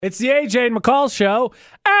It's the AJ and McCall show.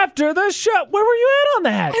 After the show. Where were you at on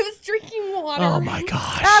that? I was drinking water. Oh, my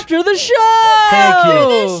gosh. After the show! Thank you. After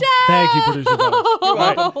the show! Thank you, Producer Butterz.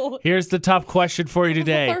 Oh. Right. Here's the tough question for you I'm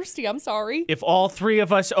today. so thirsty. I'm sorry. If all three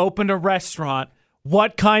of us opened a restaurant,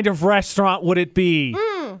 what kind of restaurant would it be?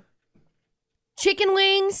 Chicken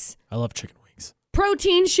wings, I love chicken wings.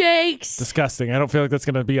 protein shakes, Disgusting. I don't feel like that's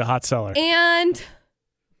going to be a hot seller. and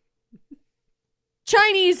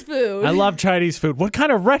Chinese food. I love Chinese food. What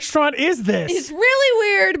kind of restaurant is this? It's really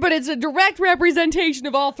weird, but it's a direct representation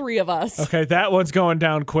of all three of us. Okay, that one's going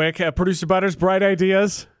down quick. Producer Butterz, bright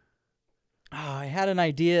ideas? Oh, I had an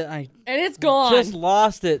idea. I And it's gone. just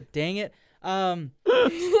lost it. Dang it. Dang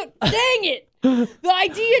it. The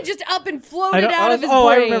idea just up and floated out of his I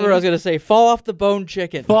brain. remember what I was going to say. Fall off the bone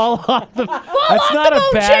chicken. Fall off the... off That's not the a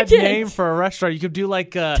bone bad chicken. name for a restaurant. You could do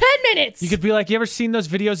like... 10 minutes. You could be like, you ever seen those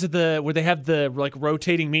videos of where they have the like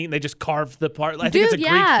rotating meat and they just carve the part? I think it's a Dude,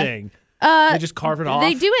 Greek yeah. thing. They just carve it off.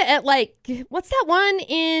 They do it at like, what's that one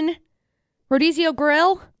in Rodizio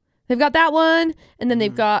Grill? They've got that one, and then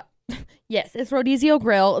they've got, yes, it's Rodizio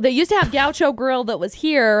Grill. They used to have Gaucho Grill that was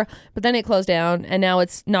here, but then it closed down, and now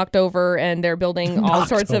it's knocked over, and they're building all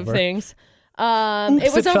sorts of things.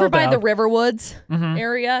 It was it over fell by down. the Riverwoods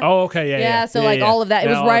area. Oh, okay, yeah. So like all of that. It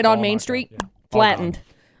was Yeah, right all on Main knocked Street, out, yeah. All flattened. gone.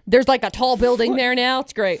 There's like a tall building there now.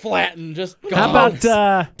 It's great. Flattened. Just How gone.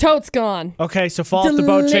 about... Totes gone. Okay, so fall off the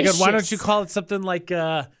bone chicken. Why don't Delicious. you call it something like...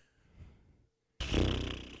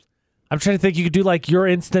 I'm trying to think. You could do like your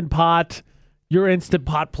instant pot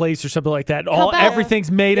place or something like that.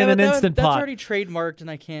 Everything's made in an instant that's pot. already trademarked, and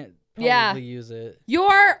I can't probably Yeah. use it.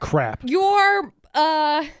 Your Crap.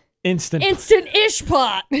 instant Instant. ish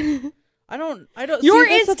pot. I don't. Your see,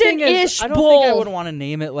 that's the thing is, instant-ish I don't think I bowl. would want to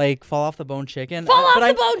name it like fall off the bone chicken. Fall off but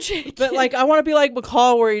the bone chicken. But like, I want to be like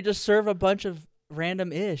McCall, where you just serve a bunch of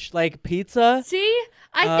random ish, like pizza. See,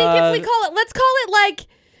 I think if we call it, let's call it like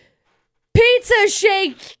pizza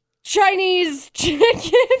shake Chinese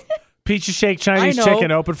chicken. Pizza Shake Chinese I know.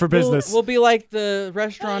 chicken open for business. We'll be like the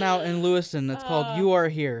restaurant out in Lewiston that's called You Are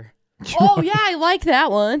Here. Oh yeah, I like that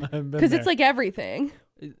one I've been because it's there. like everything.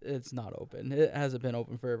 It's not open. It hasn't been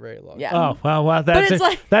open for a very long Yeah. time. Oh, well, it's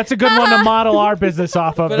like- that's a good one to model our business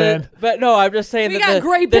off of, then. But no, I'm just saying We that got the,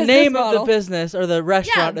 great the business name model. of the business or the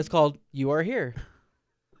restaurant Yeah. is called You Are Here.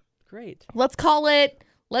 Great. Let's call it.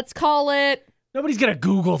 Nobody's going to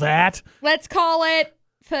Google that. Let's call it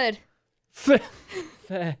food. F-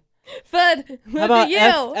 How Food. Look about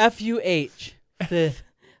at you. F-U-H? Food.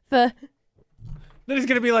 Then it's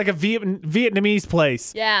going to be like a Vietnamese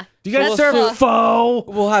place. Yeah. Do you guys That's serve pho?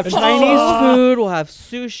 We'll have Chinese food. We'll have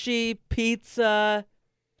sushi, pizza.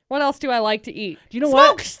 What else do I like to eat? Do you know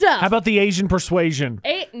Smoke what? stuff. How about the Asian persuasion?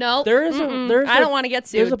 No. There is I don't want to get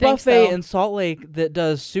sued. There's a Thanks, buffet though. in Salt Lake that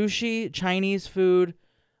does sushi, Chinese food.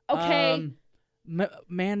 Okay. What do you call it?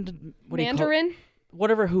 Mandarin.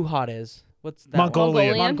 Whatever Hoo Hot is. What's that?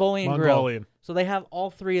 Mongolian. Mongolian Grill. Mongolian. So they have all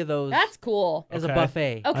three of those That's cool. as Okay. a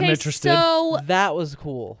buffet. Okay, interested. so That was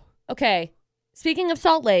cool. okay. Speaking of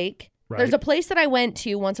Salt Lake, there's Right. a place that I went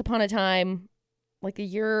to once upon a time, like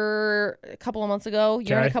a couple of months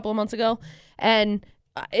ago, and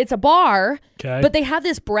it's a bar, Okay. but they have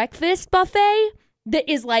this breakfast buffet that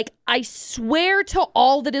is like, I swear to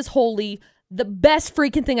all that is holy, the best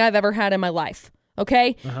freaking thing I've ever had in my life.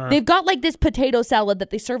 Okay, they've got like this potato salad that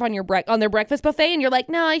they serve on on their breakfast buffet, and you're like,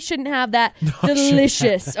 no, I shouldn't have that.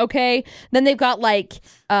 Delicious. Okay, then they've got like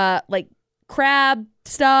crab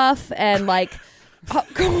stuff and like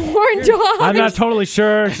corn dogs. I'm not totally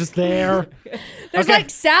sure. It's just there. There's Okay. like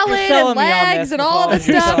salad You're and selling me on legs this, and all of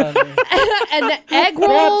the McCall. You're stuff, selling me. and the egg Crab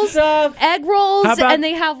rolls. stuff. Egg rolls, How about- and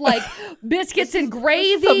they have like biscuits and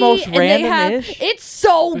gravy. the most and they have, random-ish. it's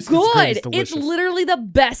so Biscuits and gravy is good. delicious. It's literally the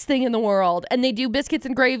best thing in the world. And they do biscuits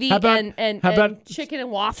and gravy How about- and how about chicken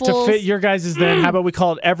and waffles. To fit your guys' then, how about we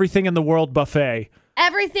call it Everything in the World Buffet?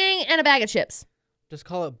 Everything and a bag of chips. Just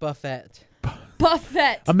call it buffet.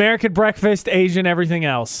 Buffet. American breakfast, Asian, everything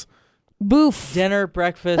else. Boof. Dinner,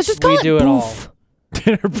 breakfast, Let's just call we it do it all. boof.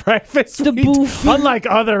 Dinner, breakfast, The we- booth. Unlike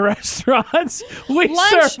other restaurants, we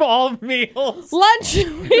Lunch. serve all meals. Lunch. We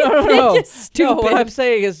No, think it's stupid. No, what I'm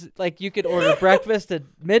saying is, like, you could order breakfast at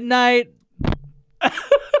midnight.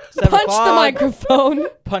 7 Punch the o'clock, microphone.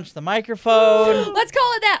 Punch the microphone. Let's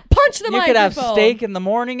call it that. Punch the You microphone. could have steak in the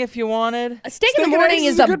morning if you wanted. A steak in Steak the and morning eggs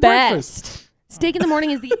is is a the good best. breakfast. Steak in the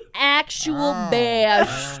morning is the actual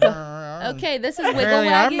best. Okay, this is Wiggle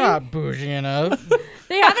Apparently, I'm Waggy. not bougie enough.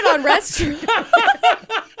 They have it on restaurants.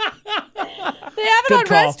 it Good on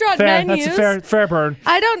call. restaurant fair. menus. That's a fair burn.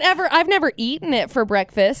 I've never eaten it for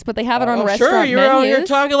breakfast, but they have it on restaurant sure, menus. you're out here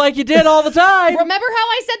talking like you did all the time. Remember how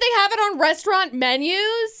I said they have it on restaurant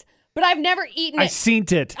menus? But I've never eaten it. I seen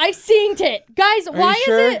it. I seen it. Guys, why you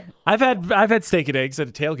sure? is it? I've had steak and eggs at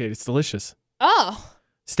a tailgate. It's delicious. Oh.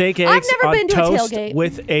 Steak eggs I've never on been to a toast tailgate.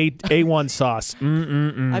 with A1 sauce.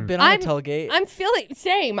 I've been on a tailgate. I'm feeling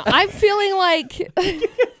same. I'm feeling like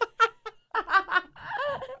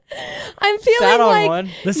I'm feeling Sat on like one.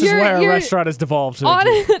 This is where a restaurant has devolved to. on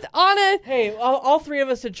a Hey, all three of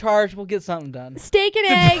us in charge. We'll get something done. steak and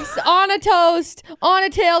eggs on a toast on a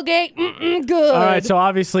tailgate. Good. All right, so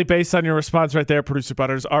obviously, based on your response right there, Producer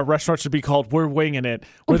Butterz, our restaurant should be called We're Winging It,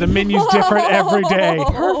 where the menu's different every day.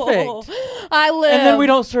 Perfect. I live. And then we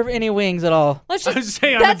don't serve any wings at all. Let's I just. was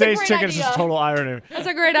saying on That's the a day's great chicken is idea. just total irony. That's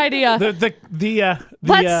a great idea. The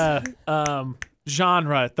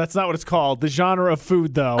genre. That's not what it's called. The genre of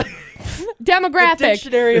food, though. Demographic.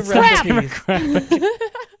 Dictionary of Crap. recipes.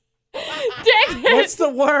 Dang it. What's the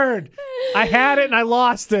word? I had it and I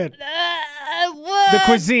lost it. What? The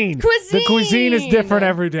cuisine. The cuisine is different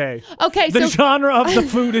every day. Okay, The so genre of the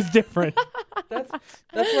food is different. That's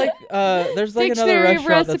like there's like another Dictionary of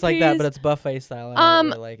restaurant that's like that, but recipes. it's buffet style. I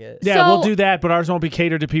really like it. Yeah, So- we'll do that, but ours won't be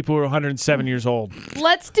catered to people who are 107 years old.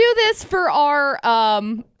 let's do this for our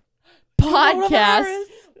podcast.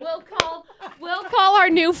 We'll call our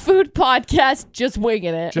new food podcast Just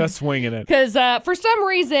Winging It. Just winging it. Because for some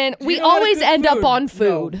reason, we know how to always cook end up food? on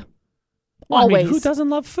food. No. Well, I Always. mean, who doesn't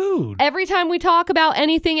love food? Every time we talk about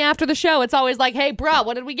anything after the show, it's always like, hey, bro,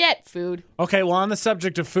 what did we get? Food. Okay, well, on the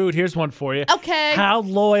subject of food, here's one for you. Okay. How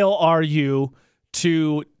loyal are you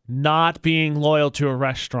to not being loyal to a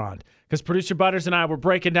restaurant? Because Producer Butterz and I were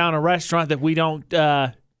breaking down a restaurant that we don't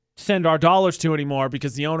send our dollars to anymore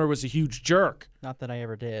because the owner was a huge jerk. Not that I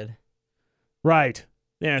ever did. Right.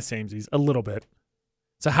 Yeah, samesies. A little bit.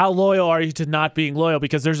 So how loyal are you to not being loyal?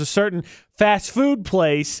 Because there's a certain fast food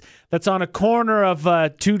place that's on a corner of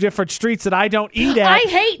two different streets that I don't eat at. I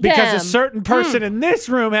hate because them. a certain person in this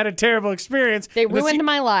room had a terrible experience. They and that's ruined the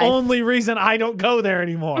my life. Only reason I don't go there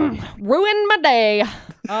anymore. Ruined my day.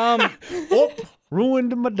 Oop,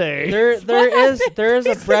 ruined my day. There is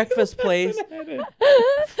a breakfast place.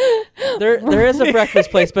 There is a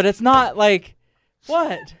breakfast place, but it's not like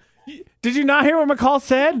what? Did you not hear what McCall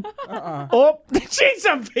said? Oh,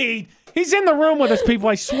 jeez, Pete. He's in the room with us, people.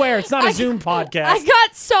 I swear, it's not a Zoom podcast. I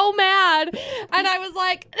got so mad, and I was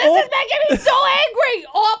like, this is making me so angry.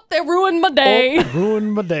 Oh, they ruined my day. Oh,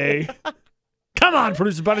 ruined my day. Come on,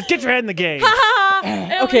 Producer Butterz, get your head in the game.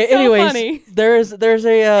 It Okay, was so anyways, funny. there's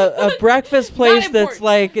a breakfast place that's important.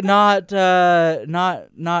 like not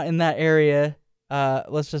in that area.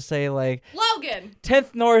 Let's just say like Logan.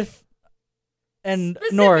 10th North and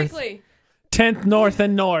North. Specifically. 10th North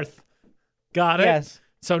and North. Got it? Yes.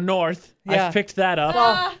 So North. Yeah. I picked that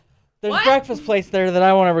up. There's What? a breakfast place there that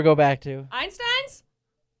I won't ever go back to. Einstein's?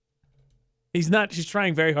 She's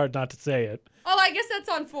trying very hard not to say it. Oh, I guess that's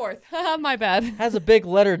on 4th. My bad. Has a big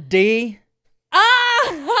letter D.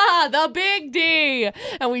 The big D.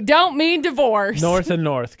 And we don't mean divorce. North and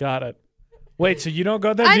North. Got it. Wait, so you don't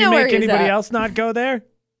go there? I Do you know where make he's anybody at. else not go there?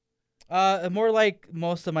 More like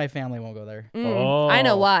most of my family won't go there. I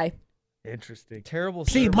know why. Interesting. Terrible.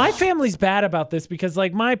 See, service. my family's bad about this because,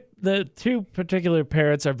 like, the two particular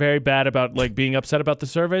parents are very bad about, like, being upset about the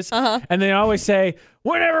service. And they always say,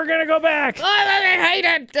 we're never going to go back. Oh, I hate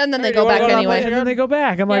it. And then they Hey, go you wanna back go down anyway. And then they go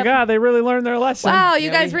back. I'm like, Yep. they really learned their lesson. Wow,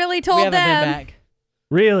 you Yeah, guys really we told haven't them. been back.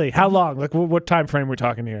 Really? How long? Like, what time frame we're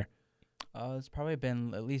talking here? It's probably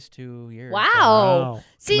been at least 2 years. Wow. Wow.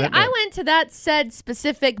 See, Commitment. I went to that said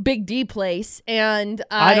specific Big D place, and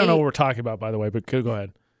I don't know what we're talking about, by the way, but go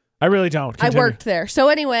ahead. I really don't. I Continue. worked there. So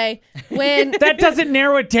anyway, when That doesn't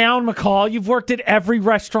narrow it down, McCall. You've worked at every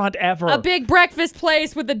restaurant ever. a big breakfast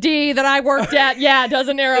place with a D that I worked at, yeah, it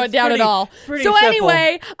doesn't narrow it down pretty- at all. pretty So simple.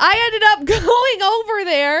 anyway, I ended up going over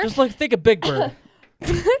there. Just like think of Big Bird.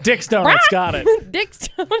 Dick's Donuts. Got it. Dick's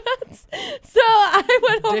Donuts. So I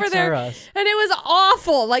went over Dicks there, are us. and it was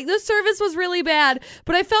awful. Like, the service was really bad,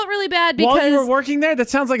 but I felt really bad because. While you were working there, that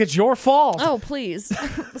sounds like it's your fault. Oh, please.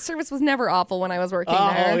 The service was never awful when I was working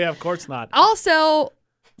Oh, there. yeah, of course not. Also,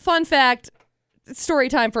 fun fact, story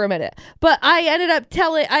time for a minute. But I ended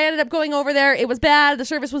up going over there. It was bad. The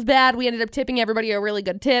service was bad. We ended up tipping everybody a really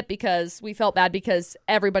good tip because we felt bad because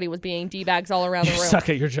everybody was being D-bags all around the You room. suck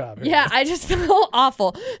at your job. Yeah, I just felt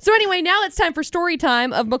awful. So anyway, now it's time for story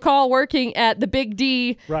time of McCall working at the Big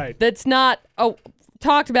D. Right. That's not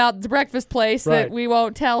talked about the breakfast place that we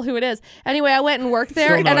won't tell who it is. Anyway, I went and worked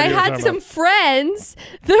there, and I had some friends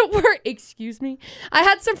that were, excuse me, I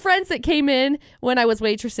had some friends that came in when I was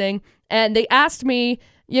waitressing, and they asked me,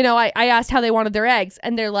 you know, I asked how they wanted their eggs,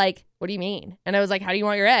 and they're like, what do you mean? And I was like, how do you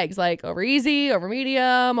want your eggs? Like, over easy, over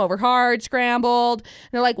medium, over hard, scrambled? And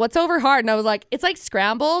they're like, what's over hard? And I was like, it's like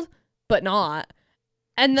scrambled, but not.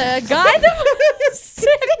 And the guy that was sitting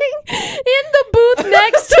in the booth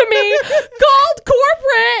next to me called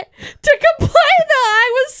corporate to complain that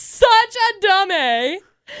I was such a dummy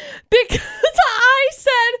because I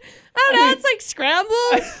said, I don't know, it's like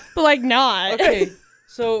scrambled, but like not. Okay,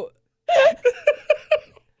 so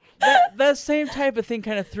that same type of thing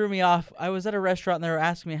kind of threw me off. I was at a restaurant and they were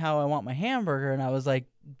asking me how I want my hamburger, and I was like,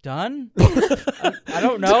 done? I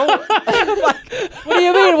don't know. What do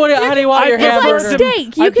you mean? How do you want your hamburger? It's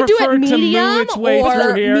like steak. You can do it medium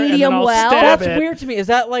or medium well. That's weird to me. Is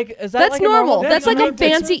that like that's normal? That's like a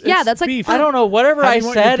fancy. Yeah, that's like beef. I don't know. Whatever I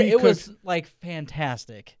said, it was like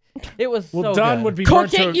fantastic. It was so done good. Would be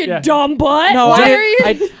cook it, you dumb butt. No, I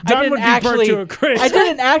didn't I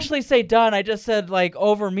didn't actually say done. I just said like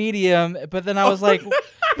over medium. But then I was like,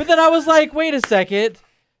 wait a second.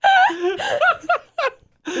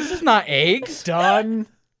 This is not eggs. Done.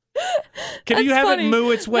 Can you have it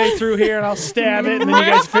moo its way through here, and I'll stab it, and then you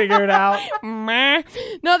guys figure it out?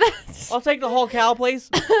 No, that's. I'll take the whole cow, please.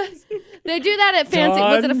 They do that at fancy.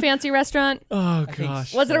 Done. Was it a fancy rrestaurant? Oh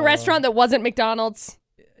gosh. Was it a restaurant that wasn't McDonald's?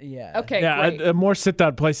 Yeah. Okay. Yeah. Great. A more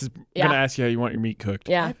sit-down place is gonna ask you how you want your meat cooked.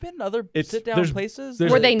 Yeah. I've been to other sit-down places.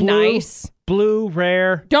 Were they nice? Blue,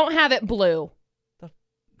 rare. Don't have it blue. The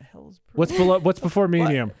hell's blue? What's below? What's before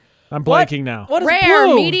medium? I'm blanking now. What is rare,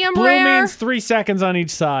 blue? medium, blue rare. means 3 seconds on each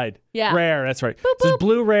side. Yeah. Rare. That's right. Boop, So boop. there's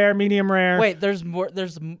blue, rare, medium, rare. Wait, there's more.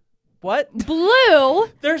 What? Blue.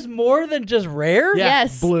 There's more than just rare? Yeah,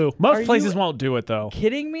 Yes. blue. Most Are places you won't do it though.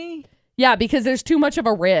 Kidding me? Yeah, because there's too much of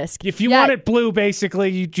a risk. If you want it blue, basically,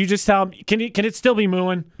 you just tell them, can it still be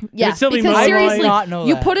mooing? Yeah, Can it still be because mooing? seriously, not know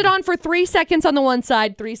you that. put it on for 3 seconds on the one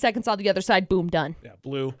side, 3 seconds on the other side, boom, done. Yeah,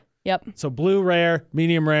 blue. Yep. So blue, rare,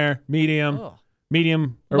 medium, Oh.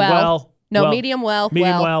 medium, or Well. No, well, medium well.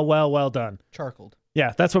 medium, well done. Charcoaled.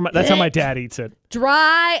 Yeah, that's how my dad eats it.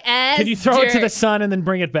 Dry as Can you throw it to dirt. the sun and then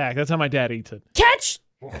bring it back? That's how my dad eats it. Catch.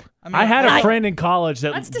 I had a friend in college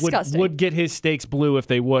That's that disgusting. would get his steaks blue if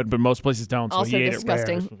they would, but most places don't. So Also he ate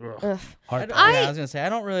disgusting. it rare. Ugh. Hard. I was gonna say I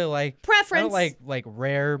don't really like Preference. I don't like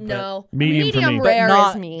rare, but No. Medium for me. but rare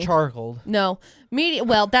not is me. charcoaled. No. Medium.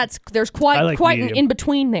 Well, there's I quite like an medium. in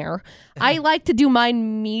between there. I like to do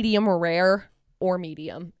mine medium rare or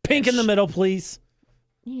medium. Pink in the middle, please.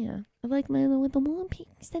 Yeah, I like mine with the one pink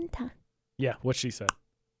center. Yeah, what she said.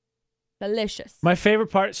 Delicious. My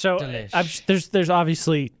favorite part. So Delish. there's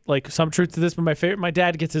obviously like some truth to this, but my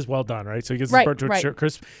dad gets his well done, right? So he gets his Right, burnt to a right.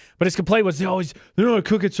 crisp. But his complaint was they don't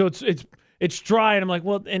cook it so it's dry, and I'm like,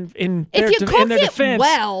 well, in If you cook their it defense,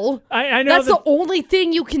 well, I know that's the only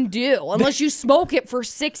thing you can do, unless you smoke it for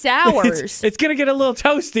 6 hours. it's gonna get a little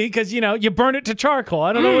toasty because you burn it to charcoal.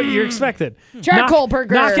 I don't know what you're expecting. Charcoal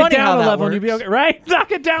burger. Knock it Funny how down a that level and you'll be works. okay, right?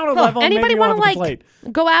 Knock it down a level. and Anybody maybe want to you'll have a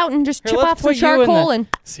go out and just Here, chip let's off some put you in charcoal the- and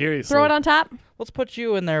seriously throw it on top? Let's put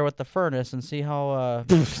you in there with the furnace and see how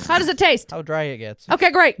How does it taste? dry it gets. Okay,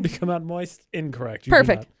 great. Become out moist? Incorrect. You do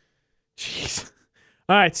Perfect. not. Jeez.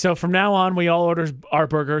 All right, so from now on, we all order our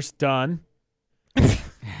burgers. Done.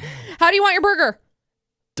 How do you want your burger?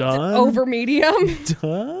 Done. Over medium?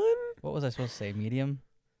 Done. What was I supposed to say? Medium?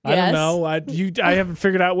 I don't Yes. know. I haven't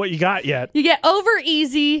figured out what you got yet. You get over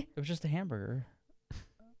easy. It was just a hamburger.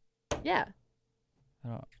 Yeah. I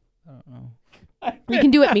don't know. You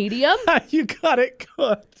can do it medium. You got it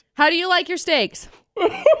cooked. How do you like your steaks?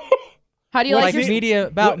 How do you like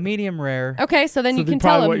your medium rare. Okay, so then So you can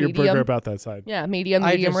probably tell what him your medium. burger about that side. Yeah, medium,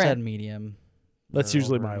 I medium just rare. said medium. That's or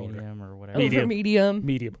usually over my order. medium or whatever. Medium. Over medium.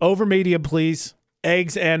 Medium. Over medium, please.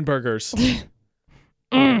 Eggs and burgers. It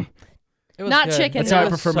was Not good. chicken. That's how I It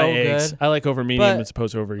prefer was my so eggs. good. I like over medium But as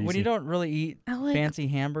opposed to over easy. When you don't really eat I like- fancy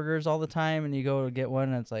hamburgers all the time and you go to get one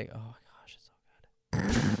and it's like, oh my gosh,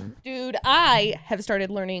 it's so good. Dude, I have started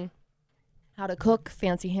learning how to cook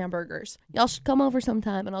fancy hamburgers. Y'all should come over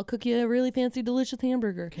sometime and I'll cook you a really fancy, delicious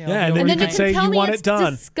hamburger. Okay, Yeah, I'll and go then And you then could you say can tell you me want it's it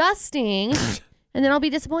done. disgusting, and then I'll be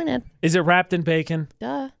disappointed. Is it wrapped in bacon?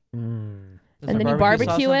 Duh. Is And there then you sauce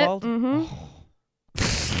barbecue it. involved? Mm-hmm.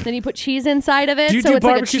 Then you put cheese inside of it, Do you so do it's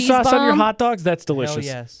like a barbecue cheese sauce bomb. on your hot dogs? That's Hell delicious.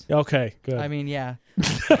 yes. Okay, good. I mean, yeah.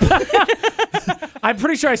 I'm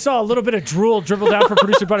pretty sure I saw a little bit of drool dribble down from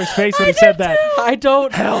Producer Butter's face when he said that. I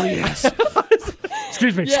don't. Hell yes.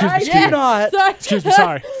 Excuse me. I Excuse do me. not. Sorry. Excuse me.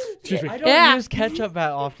 Sorry. Excuse me. I don't use ketchup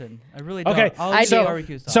that often. I really don't. Okay, I'll use do.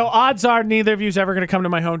 barbecue sauce. So odds are neither of you is ever going to come to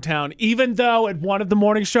my hometown, even though at one of the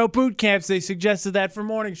morning show boot camps they suggested that for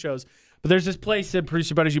morning shows. But there's this place at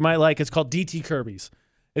Producer Butterz you might like. It's called DT Kirby's.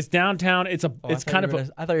 It's downtown. It's kind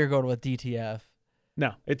of I thought you were going with DTF.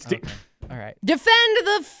 no. It's Okay. All right. Defend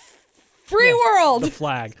the free world. the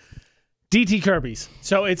flag. DT Kirby's.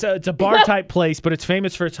 So it's a bar type place, but it's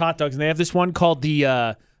famous for its hot dogs, and they have this one called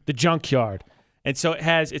the Junkyard. And so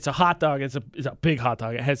it's a hot dog. It's a big hot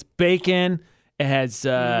dog. It has bacon. It has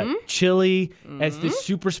chili. It has this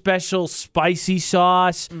super special spicy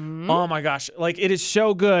sauce. Oh my gosh. Like, it is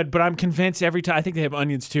so good, but I'm convinced every time, I think they have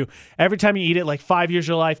onions too. Every time you eat it, like 5 years of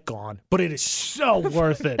your life, gone. But it is so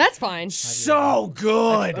worth it. That's fine. So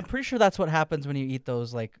good. I'm pretty sure that's what happens when you eat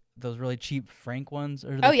those really cheap Frank ones.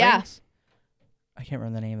 Or the Oh, yeah. Franks. I can't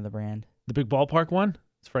remember the name of the brand. The big ballpark one?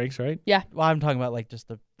 It's Frank's, right? Yeah. Well, I'm talking about like just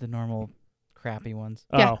the normal crappy ones.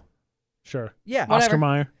 Yeah. Oh, sure. Yeah. Whatever. Oscar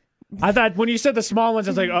Mayer. I thought when you said the small ones,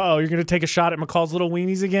 I was like, oh, you're going to take a shot at McCall's little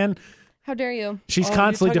weenies again? How dare you? She's Oh,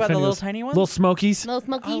 constantly you talking about the defending little those tiny ones? little smokies. Little I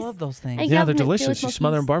smokies. love those things. I Yeah, love they're them. delicious. You Little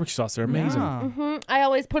smother them in smokies. barbecue sauce. They're amazing. Yeah. I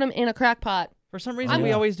always put them in a crock pot. For some reason,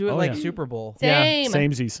 we always do it like Super Bowl. Same. Yeah,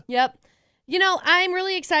 samesies. Yep. You know, I'm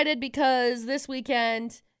really excited because this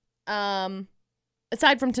weekend,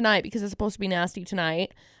 aside from tonight, because it's supposed to be nasty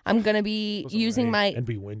tonight, I'm going to be using my and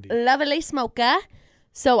be windy. lovely smoker.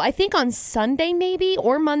 So I think on Sunday maybe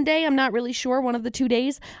or Monday, I'm not really sure, one of the 2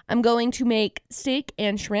 days, I'm going to make steak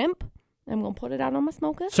and shrimp. I'm going to put it out on my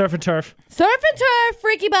smoker. Surf and turf. Surf and turf,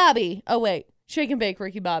 Ricky Bobby. Oh, wait. Shake and bake,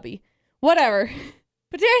 Ricky Bobby. Whatever.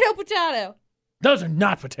 Potato. Those are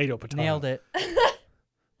not potato. Nailed it.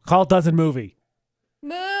 Call Dozen Movie.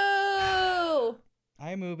 Moo.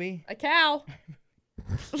 Hi, movie. A cow.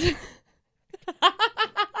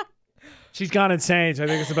 She's gone insane. So I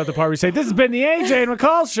think it's about the part where we say, this has been the AJ and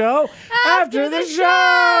McCall show after the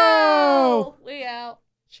show. We out.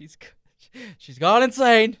 She's gone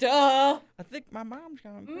insane. Duh. I think my mom's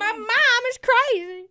gone. My mom is crazy.